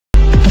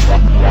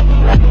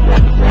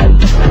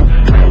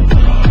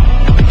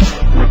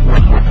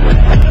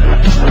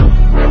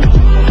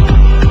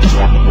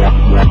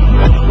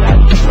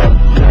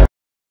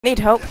need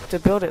help to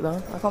build it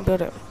though. I can't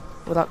build it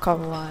without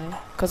cover. Why?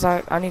 Because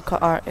I need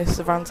cover. Alright, it's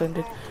the round's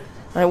ended.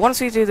 Alright, once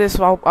we do this,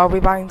 I'll be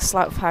buying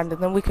sleight of hand,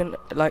 and then we can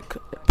like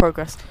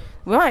progress.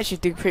 We might actually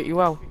do pretty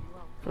well.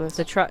 For this.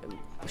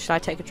 Should I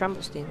take a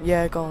trample steam?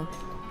 Yeah, go on.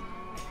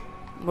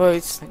 Well,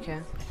 it's Okay.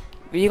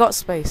 you got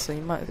space, so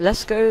you might.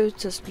 Let's go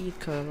to speed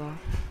cola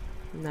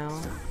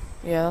now.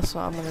 Yeah, that's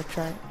what I'm gonna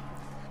try.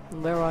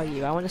 Where are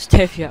you? I want to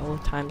stay with you at all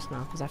times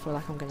now because I feel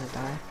like I'm gonna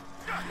die.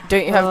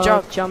 Don't you have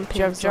jug? Jumping Do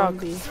you have jug?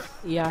 zombie.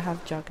 Yeah, I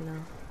have jug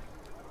now.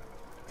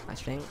 I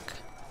think.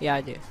 Yeah,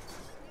 I do.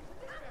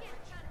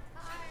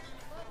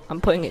 I'm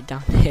putting it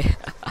down here.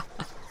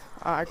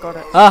 I got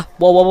it. Ah!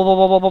 Whoa! Whoa! Whoa!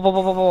 Whoa! Whoa! Whoa! Whoa!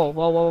 Whoa! Whoa!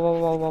 Whoa! Whoa!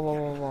 Whoa! Whoa!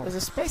 Whoa! Whoa! There's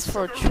a space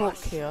for a chalk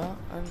here,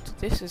 and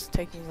this is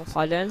taking us.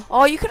 Pardon?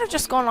 Oh, you could have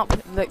just gone up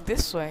like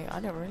this way. I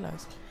didn't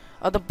realize.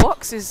 Oh, the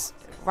box is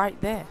right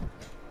there.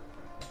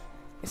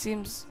 It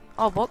seems.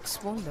 Oh, box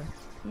spawned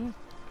there.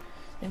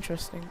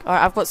 Interesting.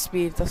 Alright, I've got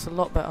speed. That's a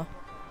lot better.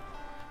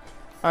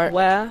 Alright.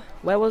 Where?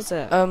 Where was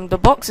it? The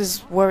box is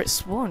where it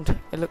spawned.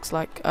 It looks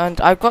like, and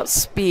I've got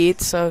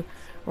speed. So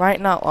right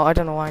now, oh, I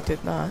don't know why I did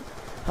that.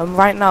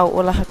 Right now,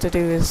 all I have to do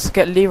is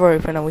get Leroy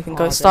open, and we can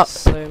go start.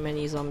 So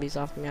many zombies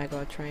after me. I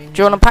got a train.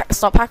 Do you want to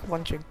start pack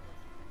punching?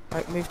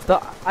 Like move.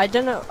 But I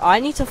don't know. I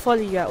need to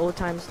follow you at all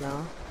times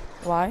now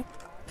Why?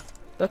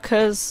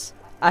 because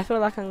I feel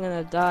like I'm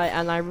gonna die,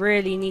 and I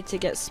really need to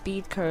get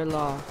speed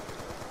cola.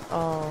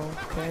 Oh,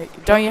 okay.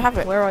 Don't you have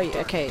it? Where are you?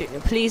 Okay,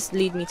 please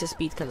lead me to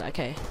speed cola.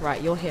 Okay, right,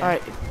 you're here.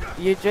 Alright,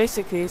 you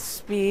basically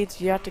speed.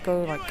 You have to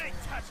go like.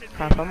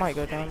 Crap, I might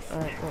go down.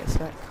 Alright, wait a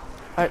sec.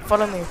 Alright,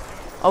 follow me.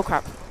 Oh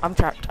crap, I'm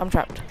trapped. I'm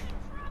trapped.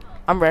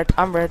 I'm red.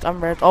 I'm red.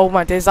 I'm red. Oh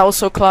my days, that was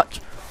so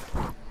clutch.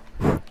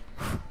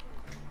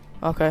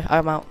 Okay,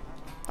 I'm out.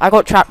 I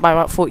got trapped by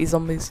about 40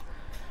 zombies.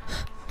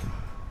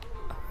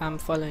 I'm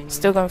following you.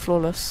 Still going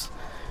flawless.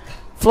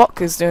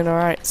 Flock is doing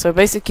alright. So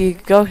basically, you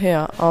go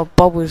here. Oh,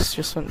 Bubbles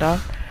just went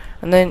down,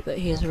 and then But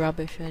he's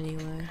rubbish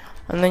anyway.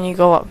 and then you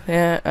go up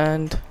here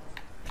and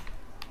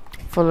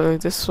follow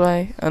this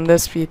way, and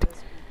there's speed.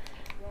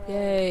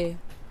 Yay.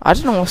 I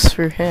don't know what's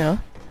through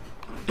here.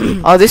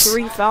 Oh, this.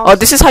 3,000. Oh,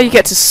 this is how you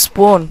get to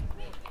spawn.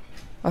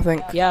 I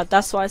think Yeah,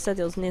 that's why I said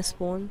it was near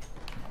spawn.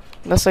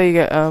 that's how you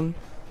get. I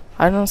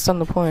don't understand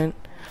the point.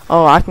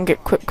 Oh, I can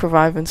get quick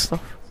revive and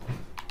stuff.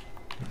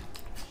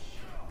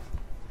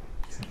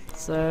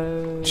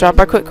 So. Should I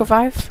buy quick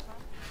revive?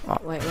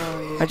 Wait, where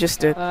are you? I just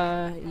did.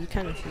 You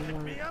can if you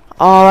want.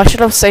 Oh, I should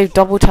have saved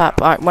double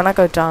tap. Alright, when I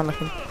go down, I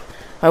can.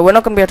 We're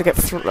not gonna be able to get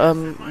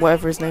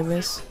whatever his name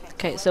is.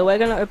 Okay, so we're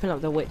gonna open up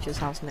the witch's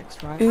house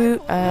next, right?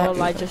 Ooh,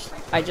 Well, I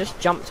just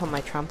jumped on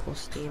my trample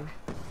steam.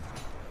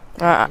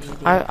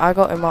 I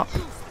got him up.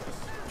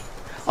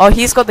 Oh,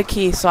 he's got the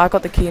key, so I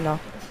got the key now.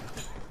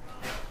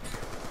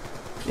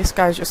 This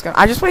guy's just gonna.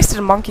 I just wasted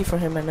a monkey for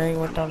him, and then he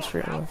went down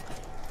straight away.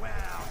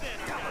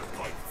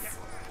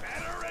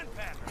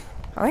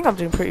 I think I'm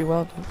doing pretty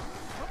well, dude.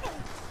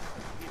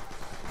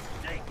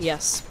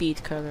 Yes,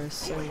 speed cola is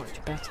so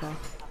much better.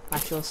 I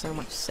feel so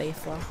much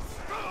safer.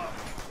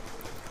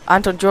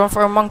 Anton, do you want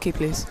for a monkey,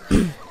 please?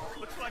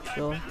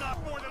 Sure.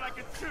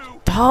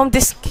 Damn,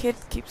 this kid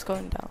keeps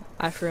going down.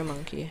 I threw a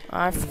monkey.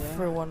 I Yeah.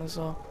 threw one as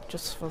well,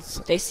 just for.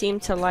 They seem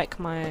to like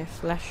my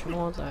flesh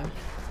more though.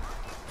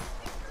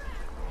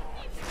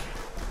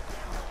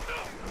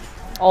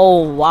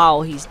 Oh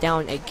wow, he's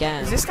down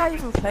again. Is this guy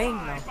even playing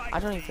now? I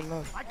don't even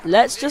know.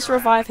 Let's just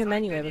revive him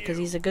anyway because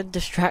he's a good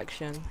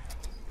distraction.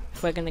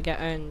 If we're gonna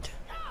get owned.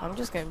 I'm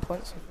just getting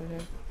points off of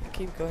him. I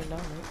keep going down,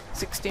 mate.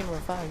 16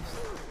 revives.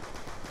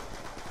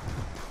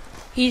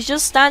 He's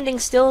just standing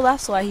still,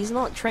 that's why. He's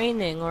not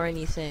training or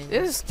anything.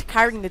 This is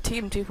carrying the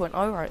team 2.0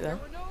 right there.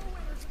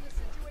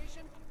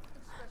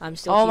 I'm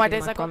still Oh my keeping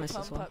days, my I got promise a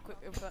as well. quick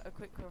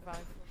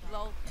revive.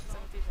 Lol,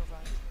 17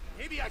 revive.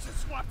 Maybe I should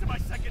swap to my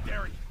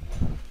secondary.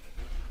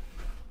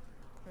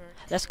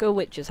 Let's go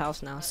witch's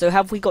house now. So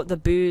have we got the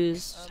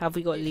booze? Have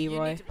we got You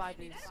Leroy? need to buy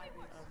these.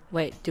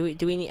 Wait, do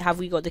we need? Have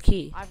we got the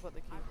key? I've got the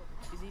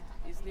key.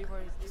 Is Leroy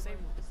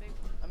disabled?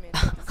 I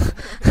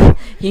mean,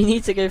 You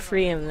need to go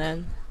free him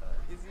then.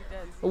 is he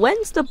dead?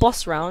 When's the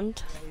boss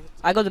round?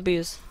 I got the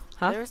booze.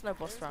 Huh? There is no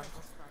boss round.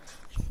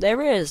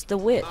 There is the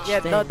witch.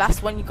 Yeah, thing. no,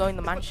 that's when you go in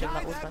the mansion.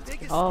 That was meant to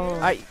be. Oh.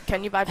 Alright,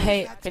 can you buy?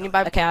 Hey, can you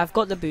buy? Okay, I've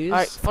got the booze.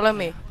 Alright, follow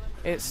me.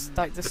 It's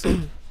like this.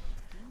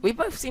 We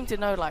both seem to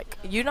know, like,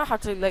 you know how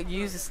to like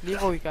use this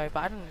Leroy guy, but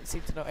I don't seem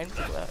to know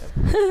anything about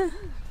him.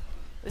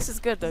 This is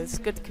good though. It's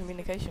good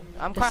communication.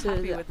 I'm quite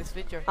happy with this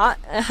video.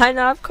 I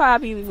know. I'm quite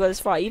happy we've got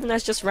this far. Even though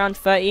it's just round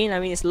 13. I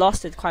mean, it's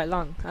lasted quite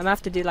long. I'm gonna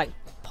have to do like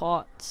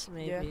parts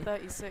maybe. Yeah,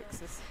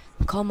 36. Is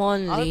Come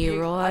on, I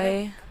Leroy.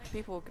 think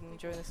people can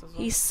enjoy this as well.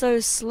 He's so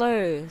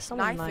slow.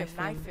 Someone knife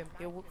him.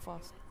 He'll walk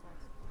fast.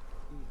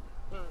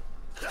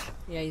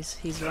 Yeah,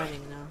 he's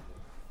running now.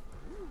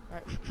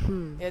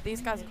 Right. Yeah,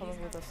 these guys are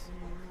coming with us.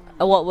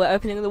 Oh, what? We're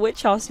opening the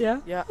witch house, yeah?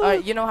 Yeah.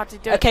 Alright, you know how to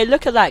do it. Okay,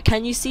 look at that.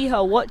 Can you see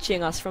her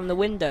watching us from the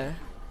window?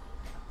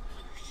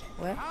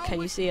 Where?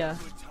 Can you see her?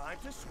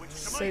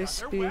 So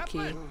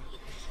spooky.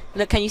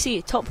 Look, can you see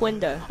it? Top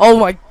window. Oh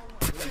my.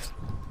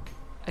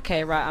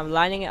 Okay, right. I'm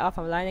lining it up.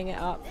 I'm lining it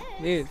up.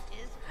 Move.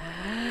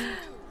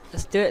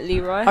 Let's do it,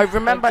 Leroy. I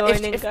remember We're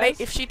going in,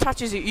 if she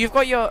touches you, you've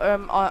got your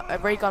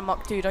ray gun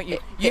Mark 2, don't you?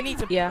 You need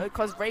to yeah.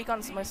 because ray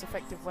gun's the most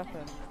effective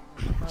weapon.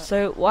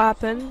 So what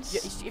happens?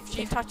 If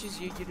she touches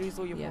you, you lose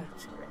all your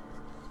points.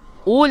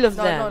 All of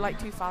No, them. no, like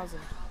 2,000.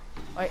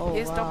 Alright, Oh,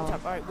 here's double wow.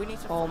 tap. Alright, we need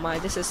to. Oh my,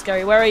 this is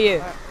scary. Where are you?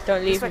 Alright,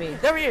 Don't leave this way. me.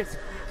 There he is.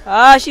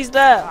 Ah, she's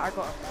there. I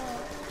got her.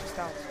 She's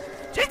down.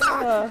 She's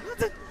down.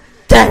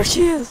 There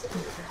she is.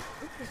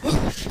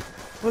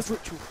 What's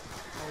ritual?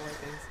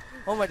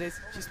 Oh my days.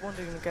 She's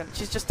wandering again.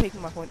 She's just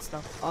taking my points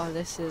now. Oh,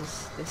 this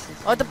is.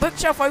 Oh, the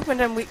bookshelf opened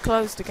and we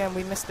closed again.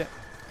 We missed it.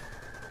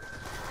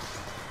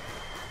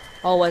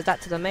 Oh, was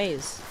that to the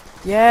maze?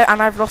 Yeah,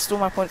 and I've lost all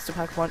my points to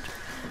Pack Punch.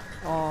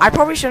 Oh. I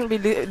probably shouldn't be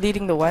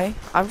leading the way.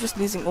 I'm just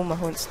losing all my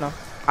points now.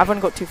 I've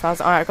only got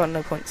 2,000. Alright, I got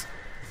no points.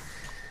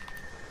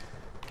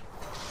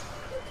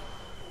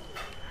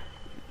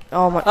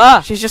 Oh my.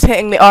 Ah! She's just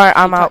hitting me. Alright,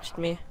 I'm out. Touched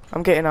me.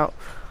 I'm getting out.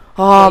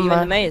 Oh, Oh you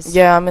man. in the maze?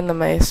 Yeah, I'm in the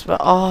maze.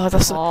 But oh,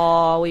 that's.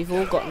 Oh, we've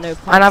all got no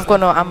points. And I've got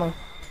no ammo.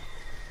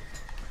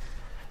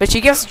 But she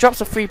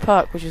drops a free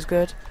perk, which is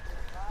good.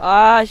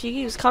 Ah, she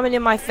keeps coming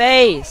in my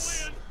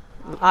face.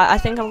 I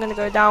think I'm gonna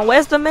go down.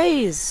 Where's the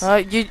maze?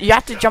 You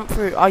have to jump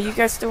through. Are you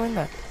guys still in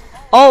there?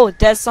 Oh,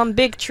 there's some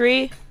big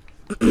tree.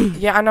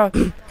 Yeah, I know.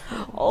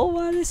 Oh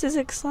wow, this is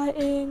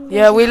exciting.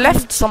 Yeah, we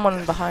left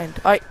someone behind.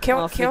 Alright,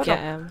 kill forget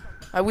them.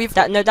 him. We've.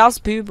 No, that was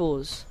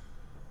Boobles.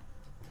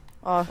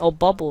 Oh, Or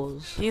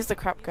Bubbles. he's the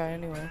crap guy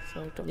anyway.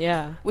 So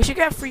Yeah. we should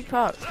get a free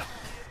perk.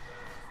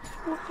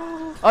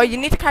 Oh, you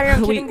need to carry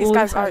on We killing these all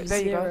guys. have Alright, there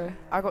you go. zero.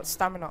 I got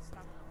stamina.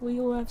 We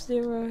all have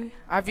 0.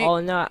 Have you? Oh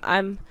no,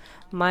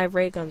 my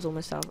ray gun's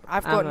almost out.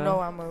 I've got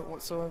no ammo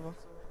whatsoever.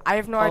 I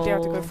have no idea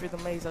how to go Oh, through the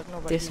maze. I don't know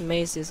about This you.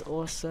 maze is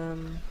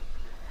awesome.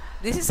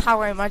 This is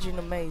how I imagine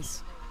a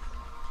maze.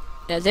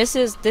 Yeah, this.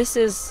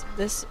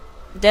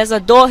 There's a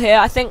door here.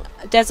 I think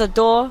there's a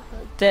door.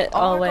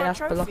 Oh I wait, got a that's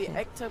trophy. blocking.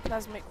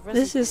 Ectoplasmic This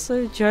residue. is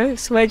so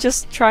jokes. We're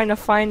just trying to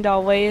find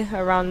our way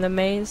around the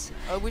maze.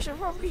 We should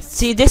probably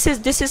See, this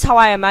is how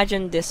I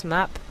imagined this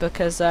map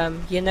because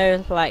you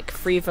know, like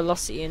free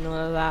velocity and all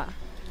of that.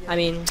 Yeah. I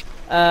mean,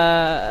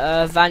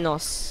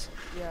 Vanos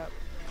Yeah.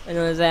 and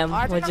all of them.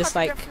 I don't We're know just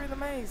how to like get through the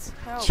maze.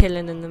 Help.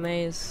 chilling in the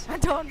maze. I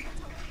don't.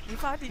 We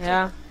found each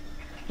Yeah. other.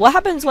 What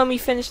happens when we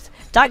finished?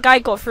 That guy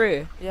got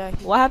through. Yeah.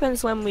 What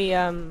happens when we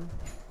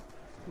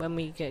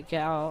get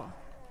out?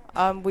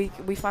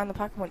 We find the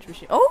pack punch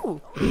machine.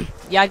 Oh.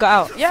 Yeah, I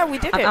got out. Yeah, we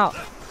did I'm it. out.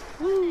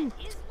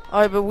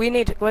 Oh, but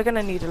we're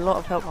gonna need a lot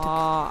of help.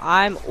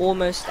 I'm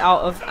almost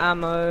out of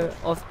ammo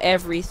of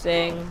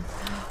everything.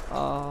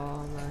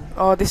 Oh man.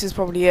 Oh, this is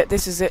probably it.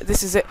 This is it.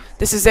 This is it.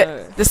 This is it.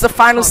 No. This is the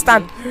final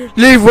Can't stand.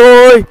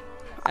 Leroy.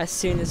 As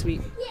soon as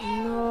we.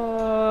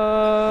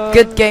 No.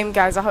 Good game,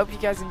 guys. I hope you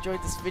guys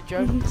enjoyed this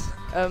video.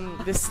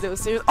 This little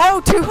series.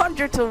 Oh,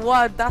 200 to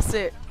 1. That's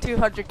it.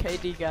 200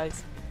 KD,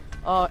 guys.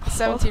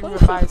 17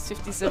 revives,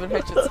 57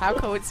 headshots. How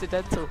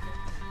coincidental.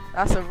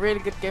 That's a really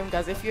good game,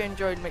 guys. If you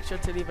enjoyed, make sure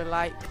to leave a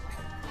like,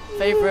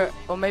 favorite,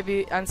 or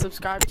maybe and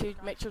subscribe to.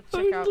 Make sure to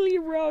check out Only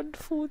round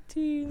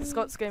 14.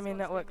 Scott's Gaming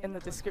Network in the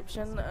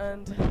description.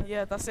 And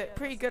yeah, that's it.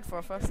 Pretty good for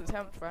a first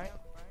attempt, right?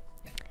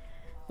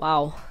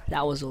 Wow,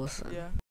 that was awesome. Yeah.